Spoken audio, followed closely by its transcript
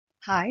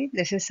Hi,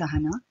 this is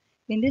Sahana.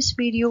 In this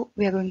video,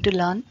 we are going to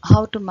learn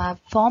how to map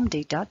form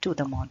data to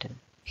the model.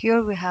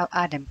 Here we have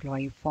add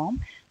employee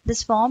form.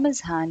 This form is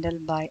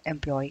handled by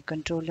employee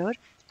controller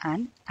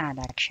and add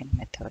action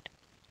method.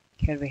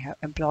 Here we have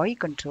employee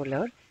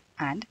controller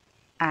and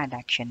add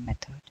action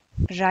method.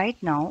 Right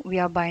now, we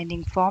are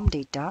binding form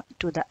data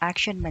to the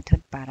action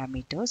method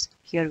parameters.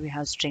 Here we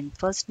have string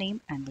first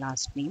name and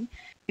last name.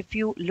 If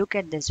you look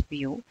at this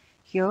view,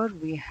 here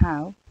we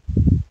have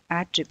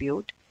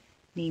attribute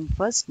name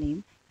first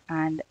name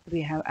and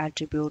we have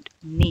attribute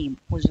name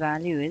whose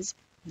value is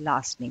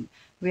last name.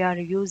 We are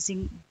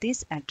using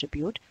this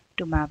attribute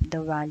to map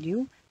the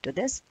value to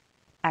this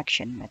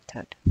action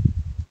method.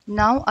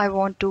 Now I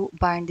want to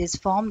bind this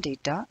form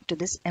data to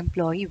this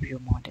employee view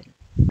model.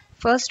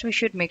 First, we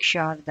should make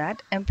sure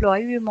that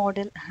employee view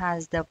model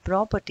has the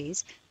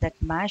properties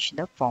that match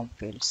the form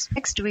fields.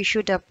 Next, we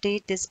should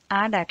update this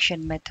add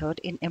action method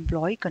in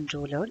employee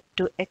controller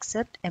to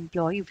accept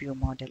employee view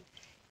model.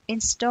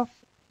 Instead of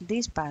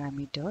these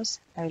parameters,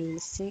 I will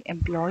say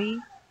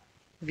employee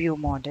view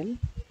model.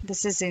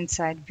 This is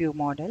inside view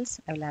models.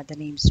 I will add the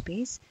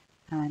namespace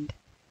and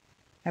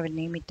I will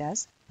name it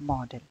as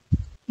model.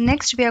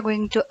 Next, we are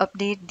going to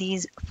update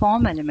these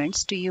form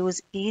elements to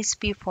use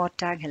ASP for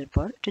tag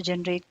helper to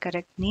generate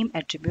correct name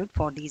attribute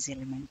for these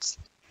elements.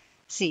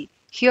 See,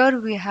 here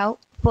we have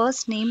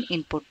first name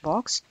input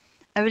box.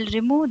 I will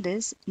remove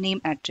this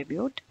name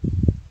attribute.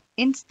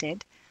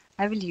 Instead,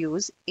 I will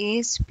use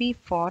ASP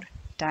for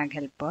tag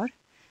helper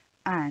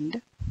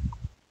and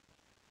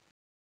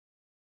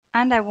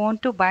I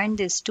want to bind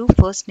this to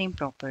first name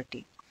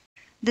property.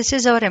 This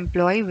is our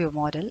employee view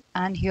model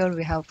and here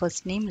we have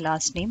first name,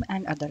 last name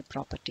and other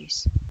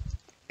properties.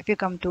 If you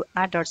come to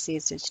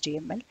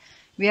add.cshtml,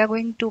 we are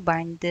going to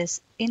bind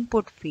this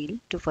input field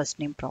to first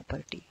name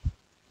property.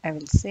 I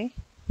will say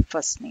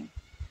first name.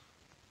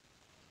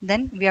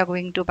 Then we are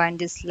going to bind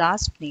this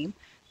last name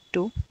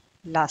to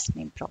last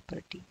name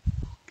property.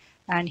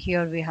 And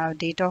here we have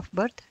date of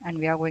birth and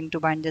we are going to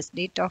bind this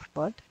date of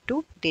birth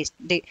to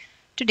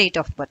date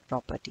of birth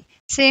property.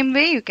 Same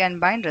way you can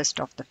bind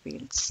rest of the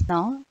fields.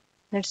 Now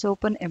let's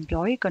open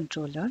employee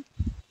controller.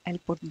 I'll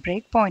put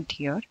breakpoint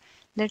here.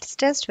 Let's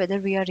test whether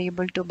we are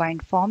able to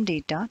bind form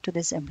data to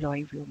this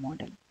employee view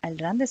model. I'll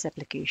run this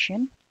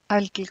application.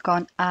 I'll click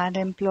on add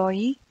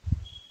employee.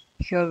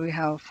 Here we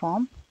have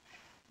form.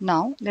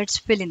 Now let's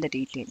fill in the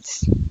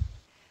details.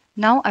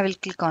 Now I will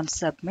click on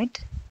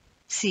submit.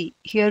 See,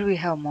 here we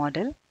have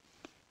model.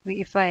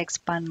 If I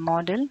expand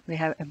model, we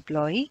have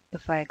employee.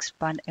 If I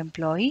expand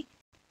employee,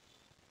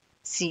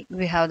 see,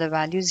 we have the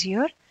values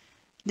here.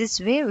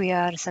 This way we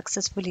are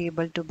successfully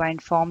able to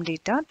bind form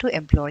data to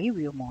employee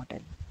view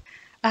model.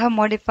 I have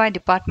modified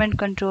department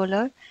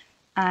controller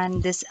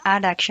and this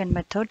add action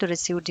method to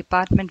receive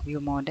department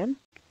view model.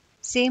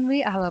 Same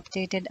way I have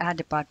updated add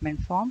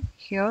department form.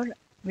 Here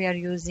we are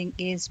using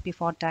ASP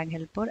for tag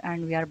helper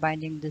and we are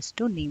binding this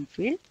to name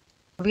field.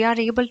 We are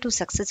able to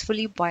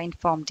successfully bind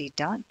form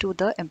data to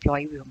the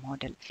employee view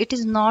model. It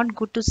is not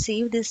good to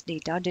save this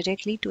data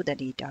directly to the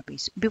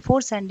database.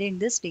 Before sending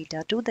this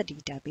data to the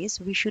database,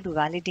 we should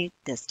validate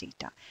this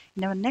data.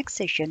 In our next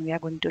session, we are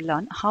going to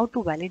learn how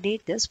to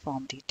validate this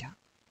form data.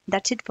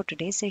 That's it for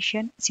today's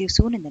session. See you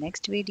soon in the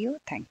next video.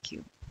 Thank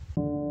you.